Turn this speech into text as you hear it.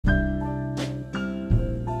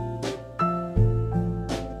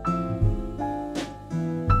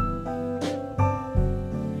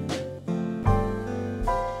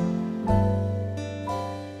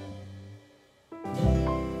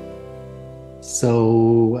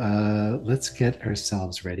So let's get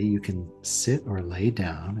ourselves ready. You can sit or lay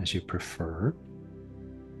down as you prefer.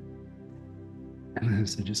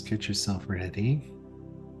 So just get yourself ready.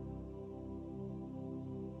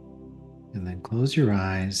 And then close your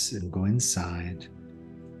eyes and go inside.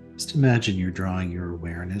 Just imagine you're drawing your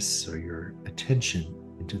awareness or your attention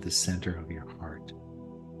into the center of your heart.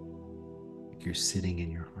 Like you're sitting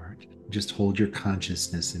in your heart. Just hold your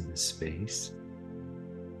consciousness in this space.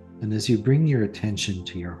 And as you bring your attention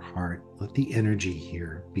to your heart, let the energy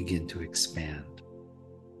here begin to expand.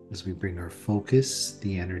 As we bring our focus,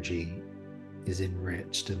 the energy is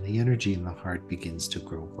enriched and the energy in the heart begins to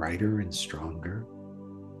grow brighter and stronger.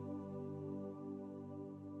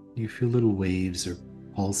 You feel little waves or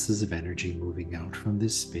pulses of energy moving out from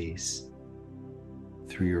this space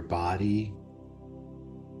through your body,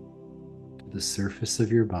 to the surface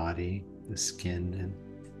of your body, the skin, and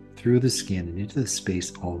through the skin and into the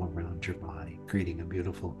space all around your body, creating a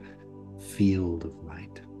beautiful field of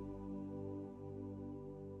light.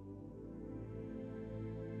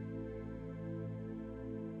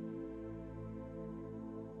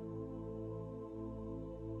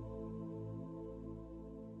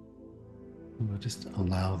 We'll just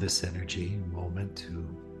allow this energy a moment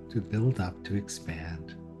to build up, to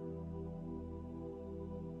expand.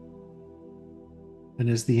 And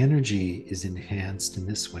as the energy is enhanced in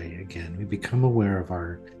this way, again, we become aware of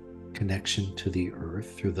our connection to the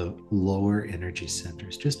earth through the lower energy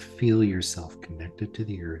centers. Just feel yourself connected to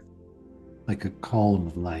the earth like a column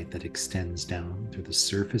of light that extends down through the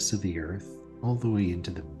surface of the earth all the way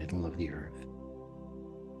into the middle of the earth.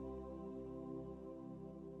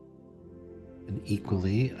 And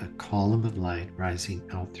equally, a column of light rising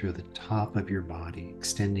out through the top of your body,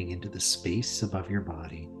 extending into the space above your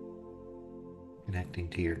body, connecting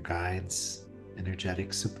to your guides,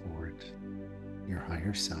 energetic support, your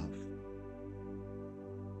higher self.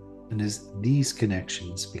 And as these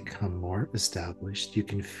connections become more established, you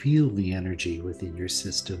can feel the energy within your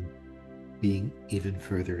system being even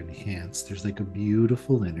further enhanced. There's like a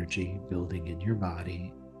beautiful energy building in your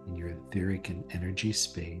body, in your etheric and energy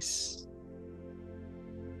space.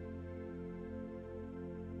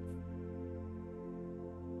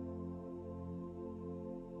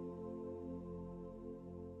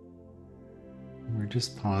 We're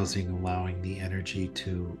just pausing, allowing the energy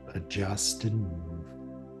to adjust and move.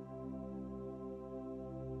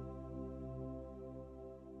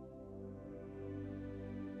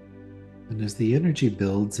 And as the energy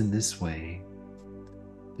builds in this way,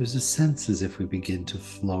 there's a sense as if we begin to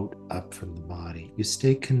float up from the body. You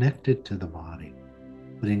stay connected to the body,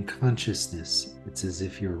 but in consciousness, it's as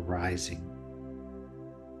if you're rising.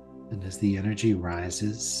 And as the energy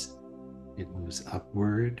rises, it moves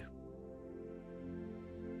upward.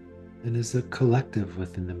 And as a collective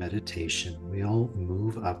within the meditation, we all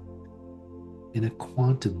move up in a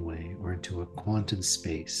quantum way or into a quantum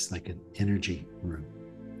space, like an energy room.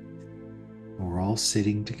 And we're all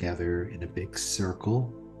sitting together in a big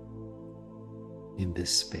circle in this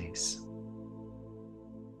space.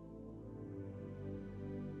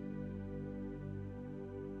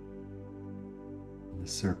 And the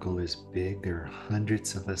circle is big. There are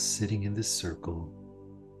hundreds of us sitting in this circle,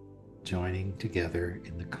 joining together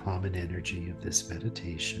in the common energy of this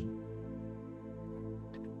meditation.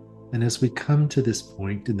 And as we come to this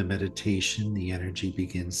point in the meditation, the energy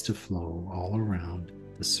begins to flow all around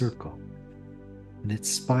the circle. And it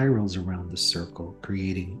spirals around the circle,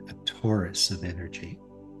 creating a torus of energy,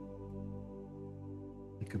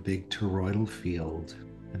 like a big toroidal field.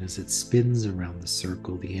 And as it spins around the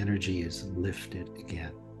circle, the energy is lifted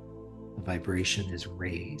again. The vibration is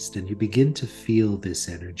raised, and you begin to feel this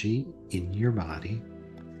energy in your body,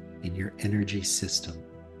 in your energy system,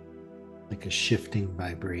 like a shifting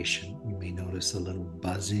vibration. You may notice a little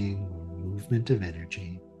buzzing or movement of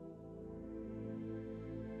energy.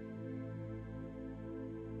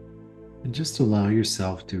 And just allow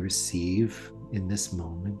yourself to receive in this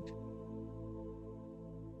moment,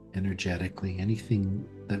 energetically, anything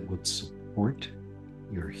that would support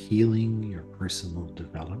your healing, your personal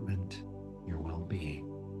development, your well-being.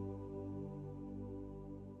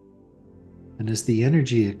 And as the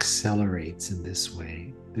energy accelerates in this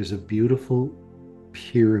way, there's a beautiful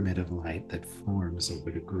pyramid of light that forms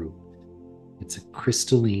over the group. It's a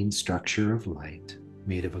crystalline structure of light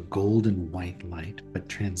made of a gold and white light, but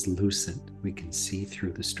translucent. We can see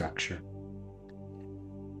through the structure.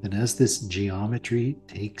 And as this geometry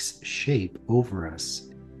takes shape over us,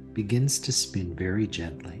 begins to spin very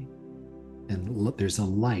gently. And there's a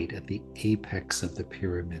light at the apex of the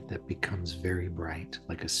pyramid that becomes very bright,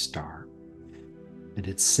 like a star. and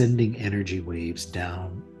it's sending energy waves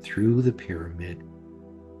down through the pyramid,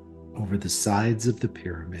 over the sides of the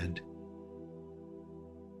pyramid.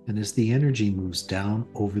 And as the energy moves down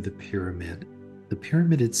over the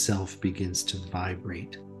pyramid itself begins to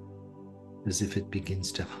vibrate as if it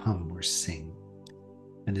begins to hum or sing.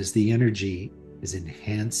 And as the energy is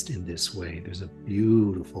enhanced in this way, there's a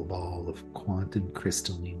beautiful ball of quantum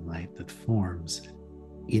crystalline light that forms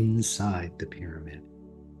inside the pyramid.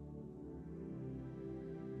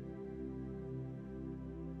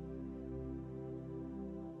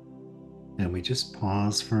 And we just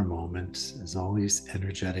pause for a moment as all these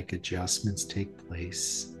energetic adjustments take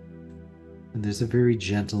place. And there's a very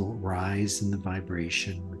gentle rise in the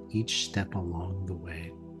vibration with each step along the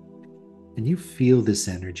way. And you feel this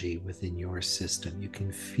energy within your system. You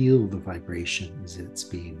can feel the vibration as it's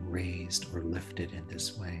being raised or lifted in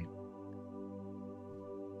this way.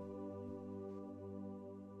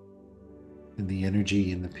 And the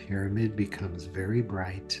energy in the pyramid becomes very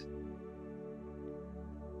bright,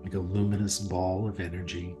 like a luminous ball of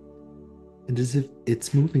energy. And as if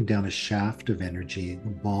it's moving down a shaft of energy, the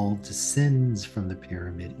ball descends from the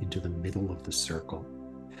pyramid into the middle of the circle.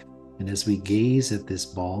 And as we gaze at this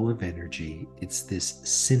ball of energy, it's this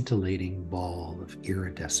scintillating ball of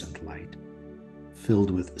iridescent light, filled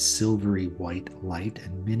with silvery white light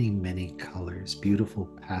and many, many colors, beautiful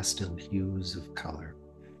pastel hues of color,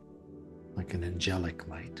 like an angelic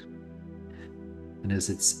light. And as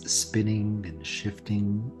it's spinning and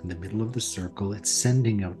shifting in the middle of the circle, it's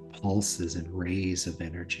sending out pulses and rays of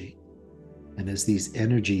energy. And as these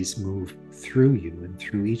energies move through you and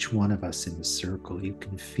through each one of us in the circle, you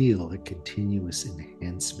can feel a continuous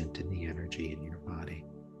enhancement in the energy in your body.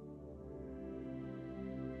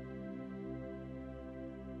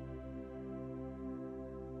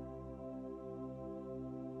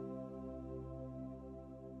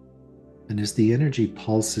 And as the energy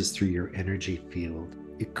pulses through your energy field,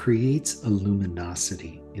 it creates a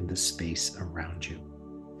luminosity in the space around you.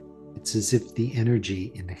 It's as if the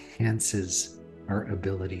energy enhances our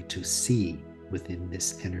ability to see within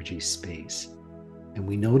this energy space. And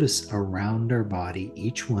we notice around our body,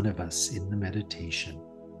 each one of us in the meditation,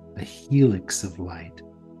 a helix of light.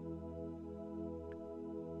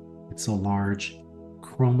 It's a large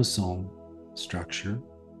chromosome structure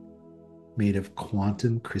made of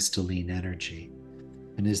quantum crystalline energy.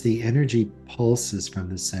 And as the energy pulses from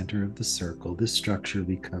the center of the circle, this structure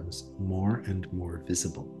becomes more and more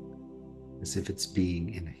visible, as if it's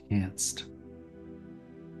being enhanced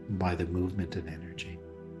by the movement of energy.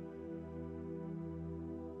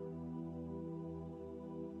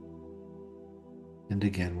 And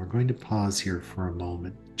again, we're going to pause here for a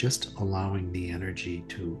moment, just allowing the energy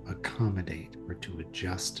to accommodate or to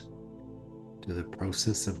adjust to the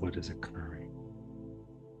process of what is occurring.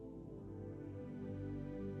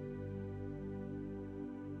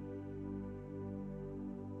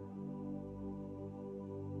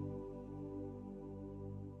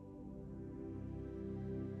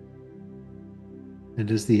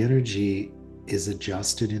 And as the energy is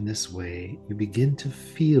adjusted in this way, you begin to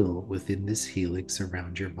feel within this helix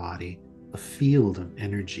around your body a field of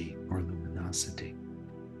energy or luminosity.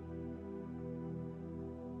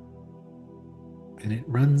 And it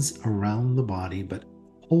runs around the body, but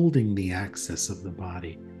holding the axis of the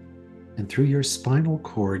body. And through your spinal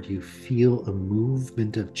cord, you feel a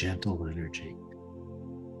movement of gentle energy,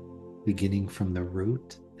 beginning from the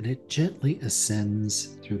root, and it gently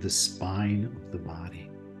ascends through the spine of the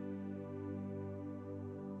body.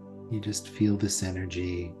 You just feel this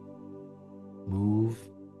energy move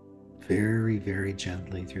very, very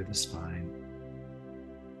gently through the spine.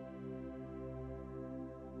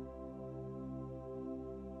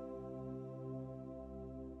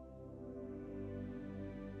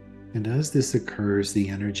 And as this occurs, the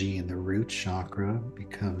energy in the root chakra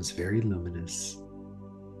becomes very luminous,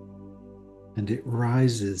 and it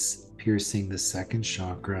rises, piercing the second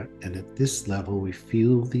chakra. And at this level, we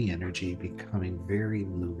feel the energy becoming very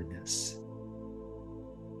luminous.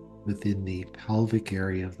 Within the pelvic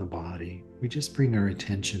area of the body, we just bring our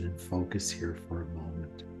attention and focus here for a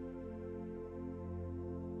moment.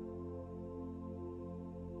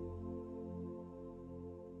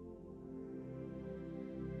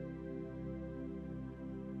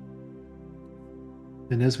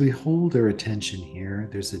 And as we hold our attention here,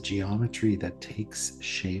 there's a geometry that takes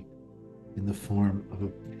shape in the form of a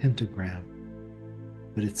pentagram,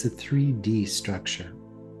 but it's a 3D structure.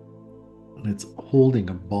 And it's holding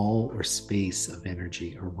a ball or space of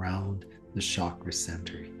energy around the chakra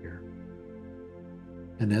center here.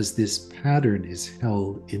 And as this pattern is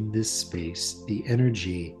held in this space, the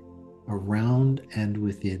energy around and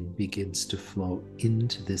within begins to flow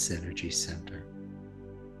into this energy center.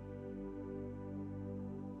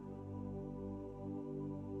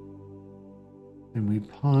 And we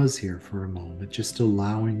pause here for a moment, just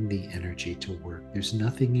allowing the energy to work. There's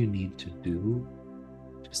nothing you need to do.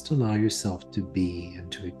 Just allow yourself to be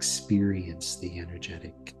and to experience the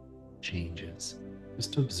energetic changes.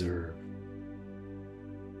 Just observe.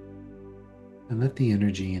 And let the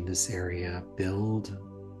energy in this area build.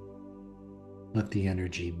 Let the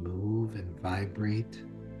energy move and vibrate.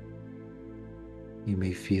 You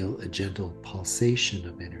may feel a gentle pulsation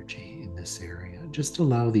of energy in this area. Just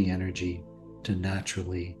allow the energy to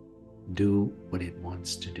naturally do what it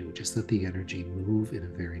wants to do. Just let the energy move in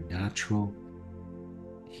a very natural,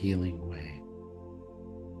 healing way.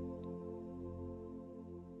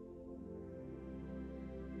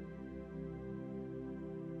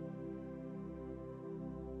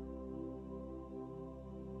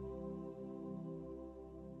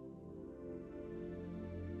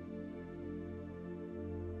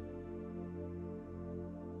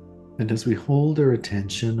 And as we hold our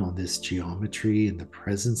attention on this geometry and the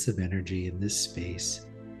presence of energy in this space,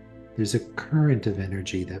 there's a current of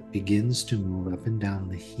energy that begins to move up and down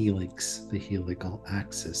the helix, the helical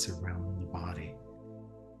axis around the body.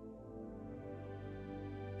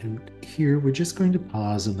 And here we're just going to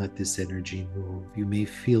pause and let this energy move. You may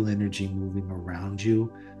feel energy moving around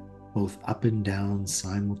you, both up and down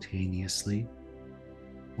simultaneously,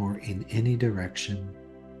 or in any direction.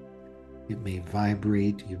 It may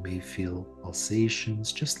vibrate, you may feel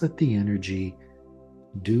pulsations. Just let the energy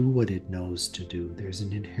do what it knows to do. There's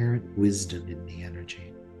an inherent wisdom in the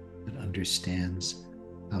energy that understands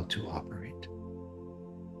how to operate.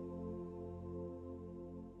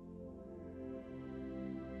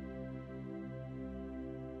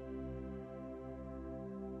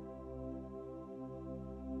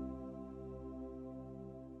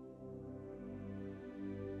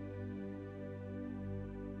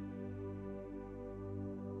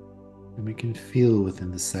 And we can feel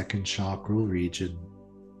within the second chakral region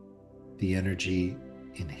the energy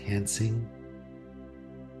enhancing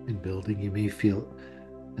and building. You may feel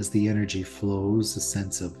as the energy flows a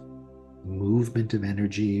sense of movement of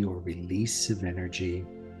energy or release of energy.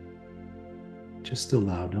 Just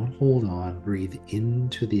allow, don't hold on, breathe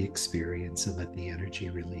into the experience and let the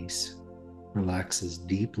energy release. Relax as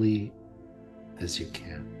deeply as you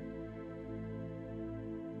can.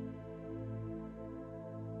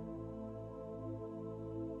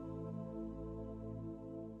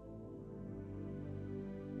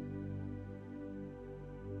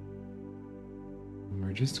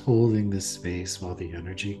 We're just holding this space while the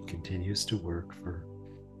energy continues to work for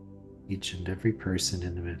each and every person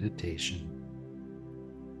in the meditation.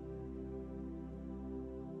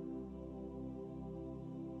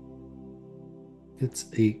 It's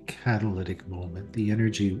a catalytic moment. The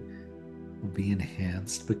energy will be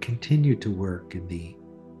enhanced, but continue to work in the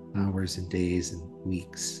hours and days and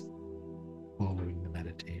weeks following the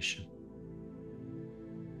meditation.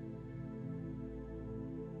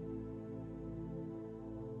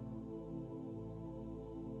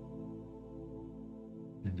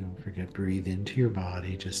 And don't forget, breathe into your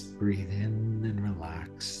body. Just breathe in and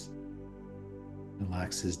relax.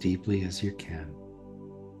 Relax as deeply as you can.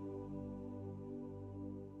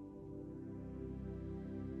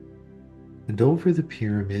 And over the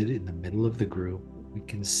pyramid in the middle of the group, we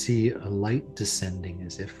can see a light descending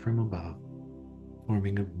as if from above,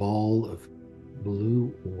 forming a ball of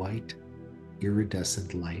blue-white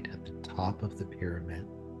iridescent light at the top of the pyramid.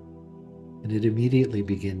 And it immediately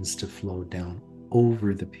begins to flow down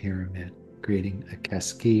over the pyramid, creating a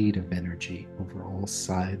cascade of energy over all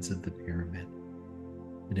sides of the pyramid.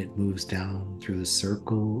 And it moves down through the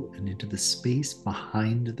circle and into the space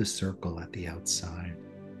behind the circle at the outside,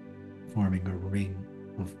 forming a ring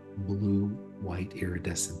of blue-white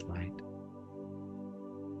iridescent light.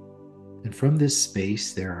 And from this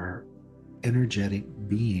space, there are energetic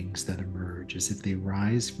beings that emerge as if they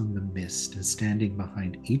rise from the mist, and standing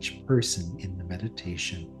behind each person in the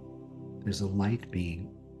meditation, there's a light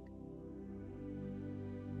being.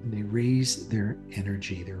 And they raise their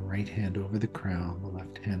energy, their right hand over the crown, the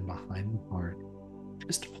left hand behind the heart,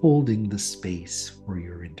 just holding the space for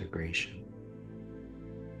your integration.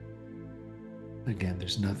 Again,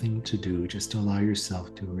 there's nothing to do, just allow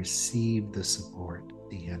yourself to receive the support,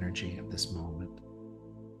 the energy of this moment.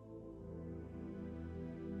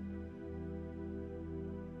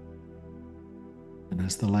 And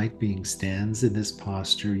as the light being stands in this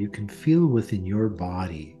posture, you can feel within your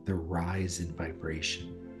body the rise in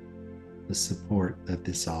vibration, the support that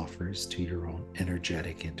this offers to your own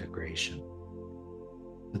energetic integration.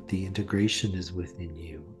 but the integration is within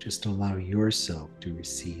you. Just allow yourself to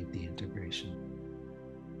receive the integration.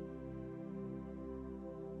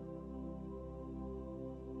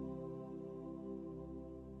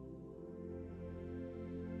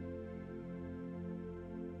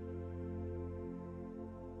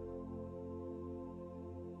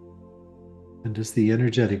 And as the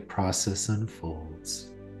energetic process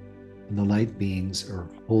unfolds, and the light beings are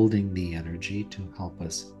holding the energy to help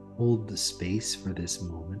us hold the space for this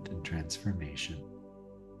moment and transformation,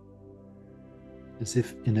 as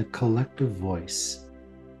if in a collective voice,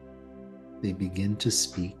 they begin to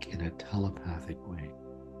speak in a telepathic way,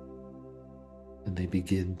 and they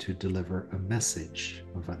begin to deliver a message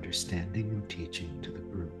of understanding and teaching to the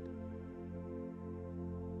group.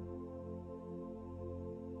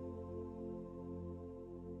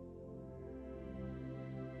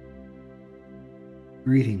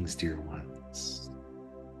 Greetings, dear ones.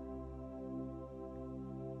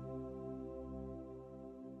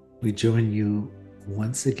 We join you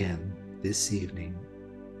once again this evening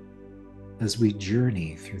as we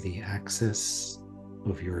journey through the axis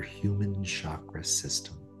of your human chakra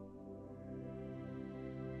system.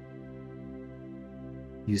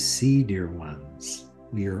 You see, dear ones,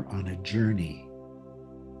 we are on a journey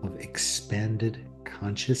of expanded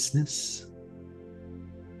consciousness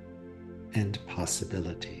and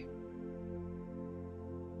possibility.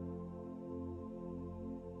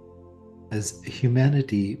 As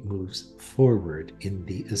humanity moves forward in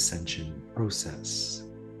the ascension process,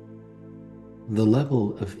 the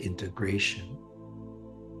level of integration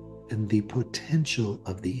and the potential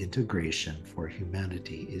of the integration for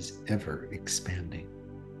humanity is ever expanding.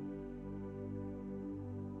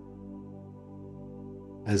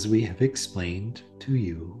 As we have explained to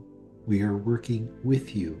you, we are working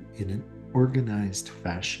with you in an organized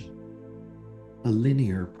fashion, a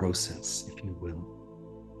linear process, if you will,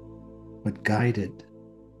 but guided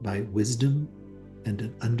by wisdom and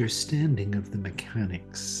an understanding of the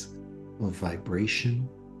mechanics of vibration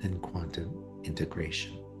and quantum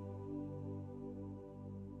integration.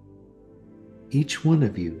 Each one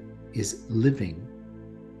of you is living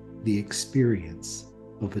the experience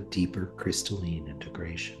of a deeper crystalline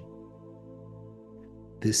integration.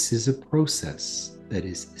 This is a process that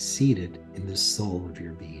is seated in the soul of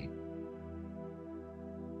your being.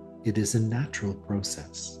 It is a natural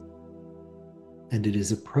process, and it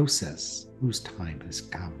is a process whose time has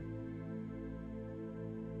come.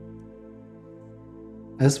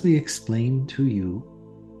 As we explained to you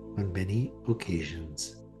on many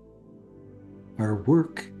occasions, our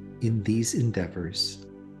work in these endeavors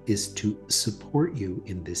is to support you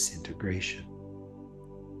in this integration.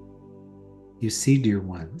 You see, dear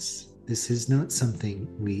ones, this is not something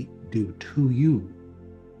we do to you,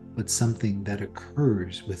 but something that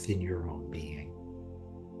occurs within your own being.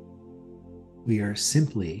 We are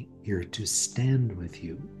simply here to stand with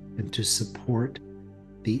you and to support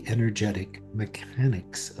the energetic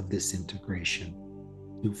mechanics of this integration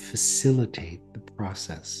to facilitate the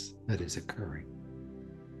process that is occurring.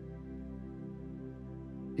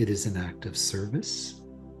 It is an act of service,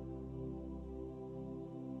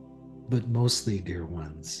 but mostly, dear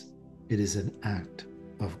ones, it is an act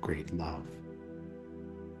of great love.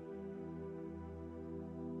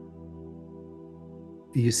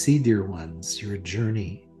 You see, dear ones, your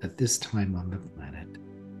journey at this time on the planet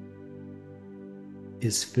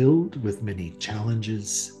is filled with many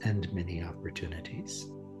challenges and many opportunities.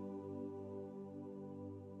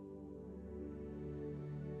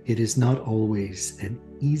 It is not always an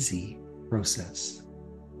easy process,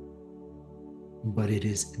 but it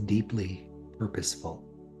is deeply purposeful.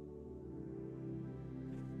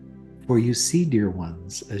 For you see, dear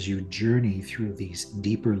ones, as you journey through these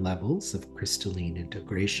deeper levels of crystalline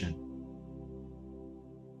integration,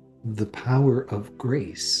 the power of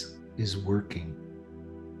grace is working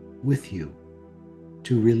with you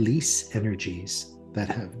to release energies that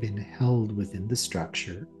have been held within the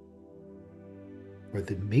structure or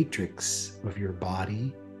the matrix of your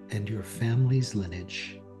body and your family's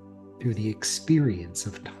lineage through the experience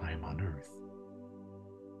of time on earth.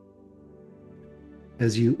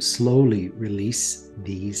 As you slowly release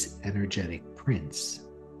these energetic prints,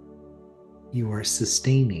 you are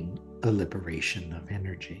sustaining a liberation of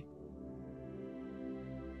energy.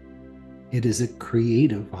 It is a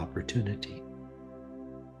creative opportunity.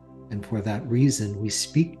 And for that reason, we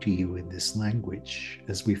speak to you in this language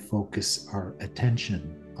as we focus our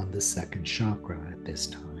attention on the second chakra at this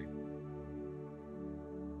time.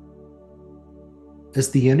 As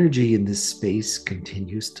the energy in this space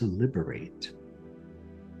continues to liberate,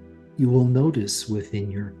 you will notice within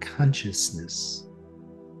your consciousness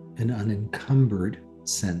an unencumbered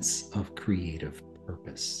sense of creative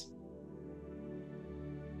purpose,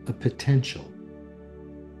 a potential,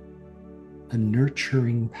 a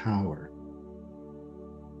nurturing power,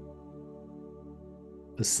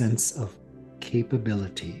 a sense of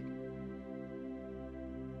capability,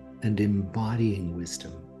 and embodying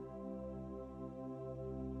wisdom.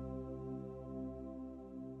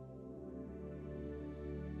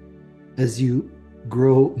 As you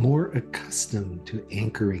grow more accustomed to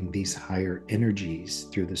anchoring these higher energies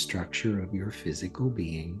through the structure of your physical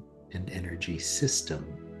being and energy system,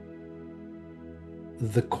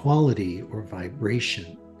 the quality or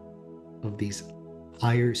vibration of these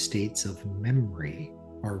higher states of memory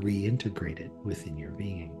are reintegrated within your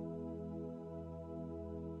being.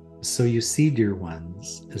 So you see, dear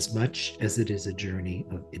ones, as much as it is a journey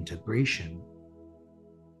of integration,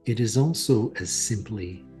 it is also as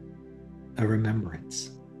simply a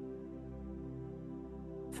remembrance.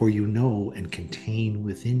 For you know and contain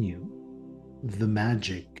within you the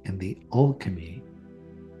magic and the alchemy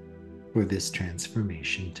for this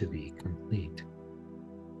transformation to be complete.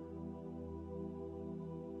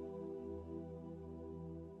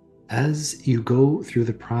 As you go through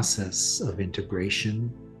the process of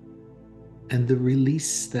integration and the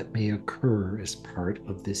release that may occur as part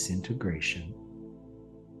of this integration,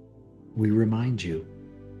 we remind you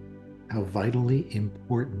how vitally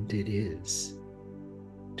important it is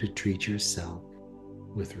to treat yourself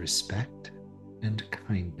with respect and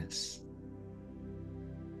kindness,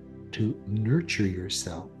 to nurture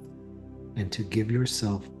yourself, and to give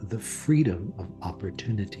yourself the freedom of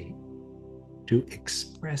opportunity to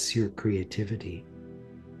express your creativity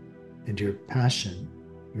and your passion,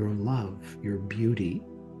 your love, your beauty,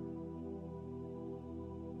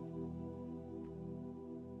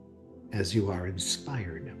 as you are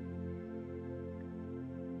inspired.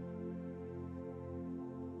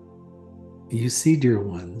 You see, dear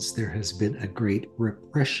ones, there has been a great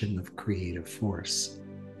repression of creative force.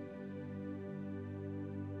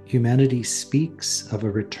 Humanity speaks of a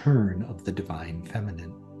return of the divine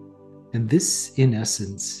feminine, and this, in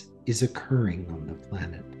essence, is occurring on the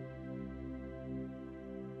planet.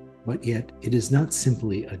 But yet, it is not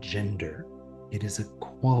simply a gender, it is a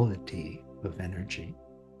quality of energy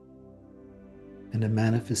and a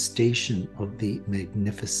manifestation of the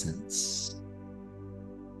magnificence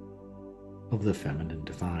of the feminine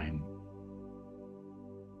divine.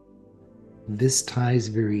 This ties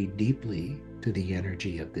very deeply to the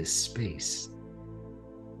energy of this space,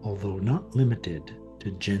 although not limited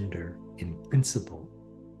to gender in principle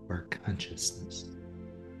or consciousness.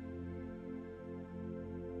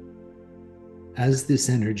 As this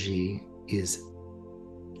energy is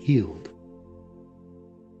healed,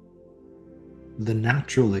 the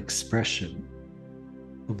natural expression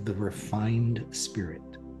of the refined spirit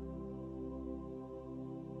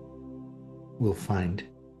will find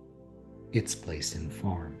its place in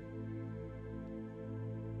form.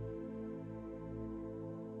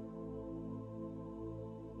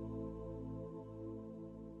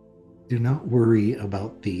 Do not worry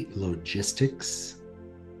about the logistics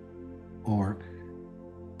or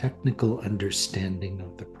technical understanding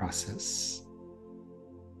of the process,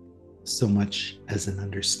 so much as an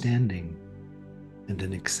understanding and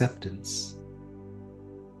an acceptance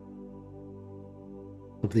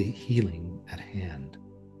of the healing at hand.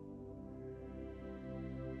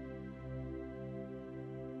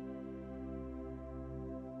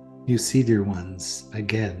 You see, dear ones,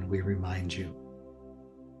 again we remind you,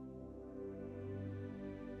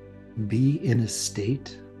 be in a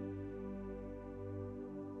state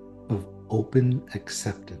of open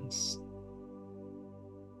acceptance.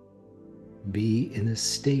 Be in a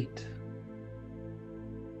state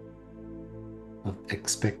of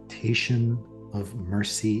expectation of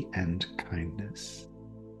mercy and kindness.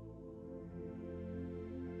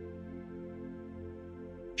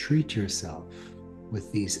 Treat yourself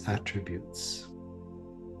with these attributes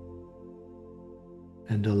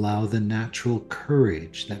and allow the natural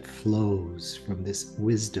courage that flows from this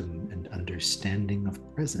wisdom and understanding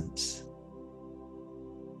of presence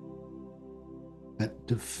that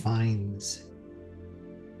defines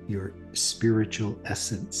your spiritual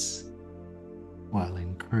essence while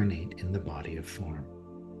incarnate in the body of form.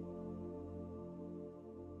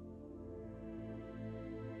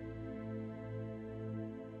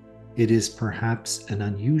 It is perhaps an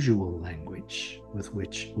unusual language with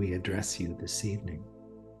which we address you this evening.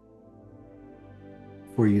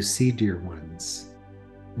 For you see, dear ones,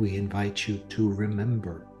 we invite you to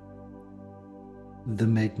remember the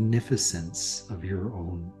magnificence of your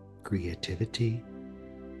own creativity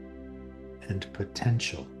and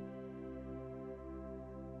potential.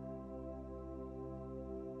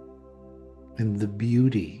 and the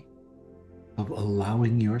beauty of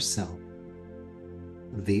allowing yourself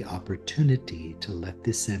the opportunity to let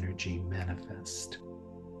this energy manifest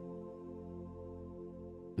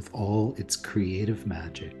with all its creative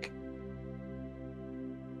magic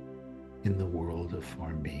in the world of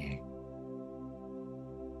form being.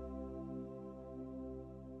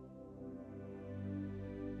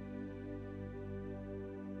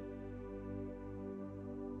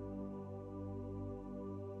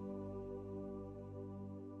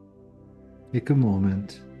 Take a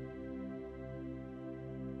moment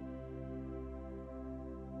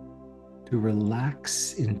to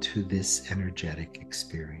relax into this energetic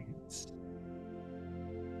experience.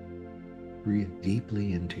 Breathe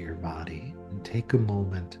deeply into your body and take a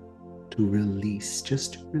moment to release,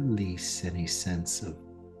 just to release any sense of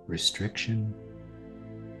restriction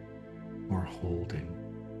or holding.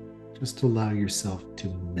 Just allow yourself to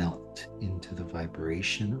melt into the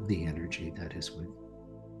vibration of the energy that is with you.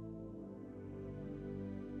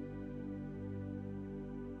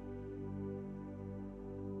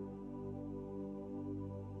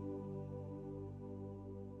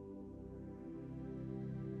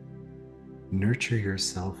 Nurture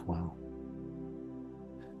yourself well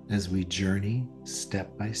as we journey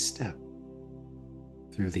step by step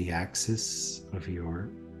through the axis of your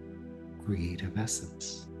creative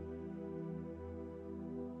essence.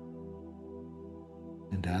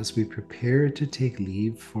 And as we prepare to take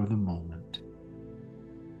leave for the moment,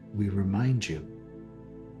 we remind you,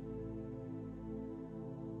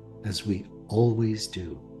 as we always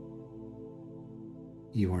do,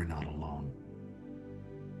 you are not alone.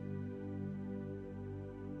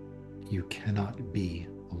 You cannot be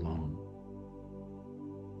alone.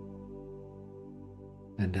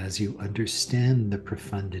 And as you understand the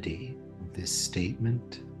profundity of this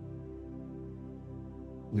statement,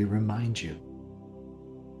 we remind you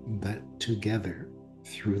that together,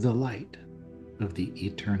 through the light of the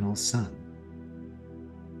eternal sun,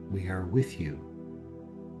 we are with you.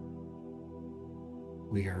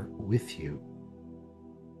 We are with you,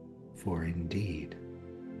 for indeed,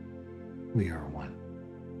 we are one.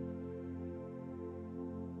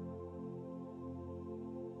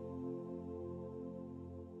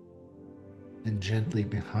 And gently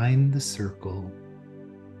behind the circle,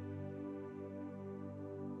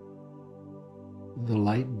 the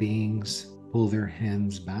light beings pull their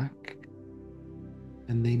hands back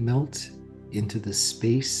and they melt into the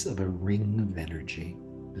space of a ring of energy,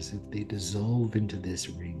 as if they dissolve into this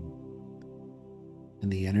ring.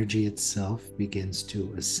 And the energy itself begins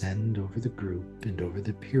to ascend over the group and over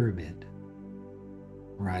the pyramid,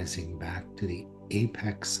 rising back to the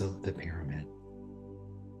apex of the pyramid,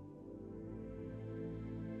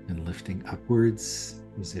 and lifting upwards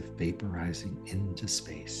as if vaporizing into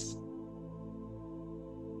space.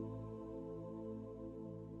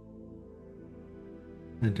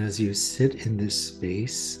 And as you sit in this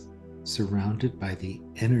space, surrounded by the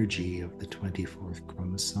energy of the 24th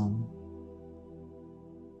chromosome,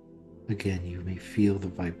 again, you may feel the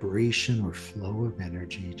vibration or flow of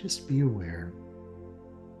energy. Just be aware.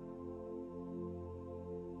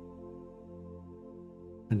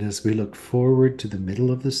 And as we look forward to the middle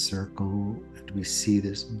of the circle, and we see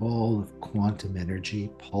this ball of quantum energy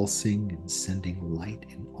pulsing and sending light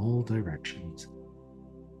in all directions,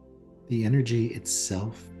 the energy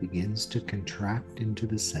itself begins to contract into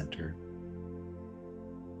the center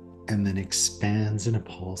and then expands in a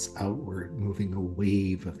pulse outward, moving a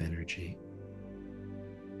wave of energy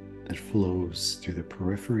that flows through the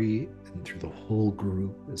periphery and through the whole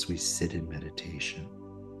group as we sit in meditation.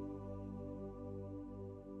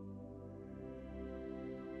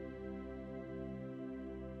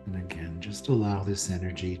 And again, just allow this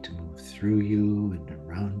energy to move through you and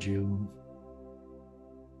around you.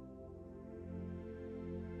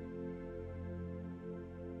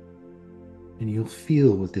 And you'll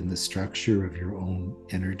feel within the structure of your own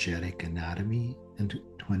energetic anatomy and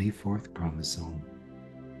 24th chromosome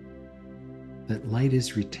that light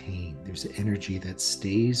is retained. There's energy that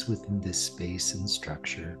stays within this space and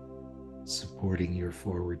structure, supporting your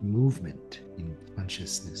forward movement in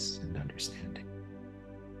consciousness and understanding.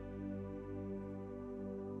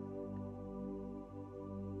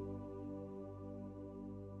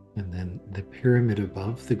 And then the pyramid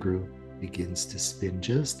above the group begins to spin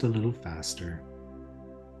just a little faster.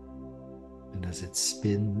 And as it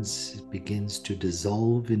spins, it begins to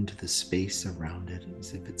dissolve into the space around it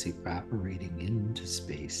as if it's evaporating into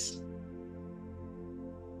space.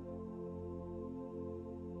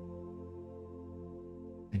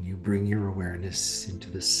 And you bring your awareness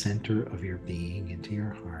into the center of your being, into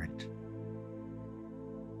your heart.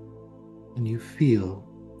 And you feel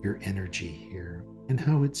your energy here and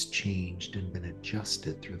how it's changed and been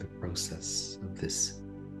adjusted through the process of this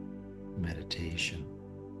meditation.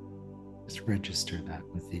 Just register that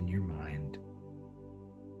within your mind.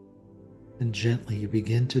 And gently you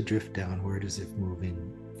begin to drift downward as if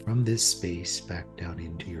moving from this space back down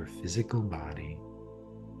into your physical body.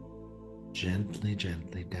 Gently,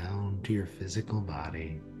 gently down to your physical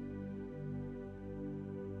body.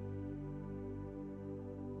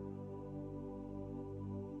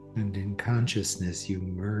 And in consciousness, you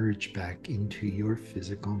merge back into your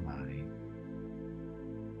physical body,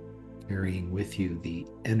 carrying with you the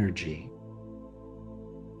energy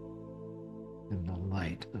and the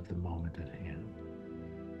light of the moment at hand.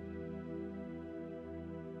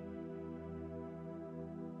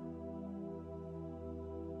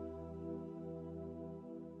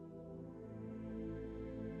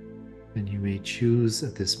 And you may choose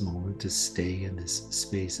at this moment to stay in this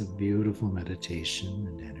space of beautiful meditation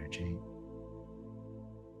and energy.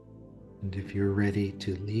 And if you're ready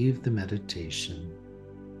to leave the meditation,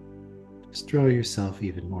 just draw yourself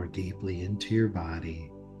even more deeply into your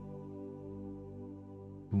body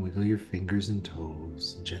and wiggle your fingers and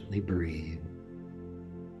toes and gently breathe.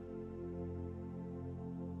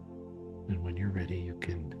 And when you're ready, you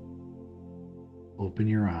can open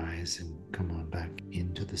your eyes and come on back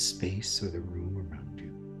into the space or the room around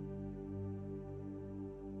you.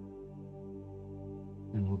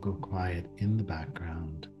 And we'll go quiet in the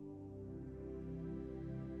background,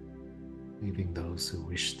 leaving those who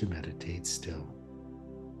wish to meditate still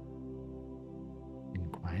in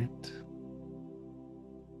quiet.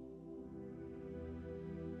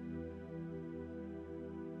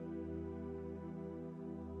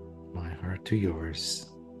 My heart to yours.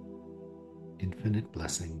 Infinite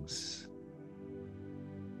blessings.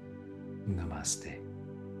 Namaste.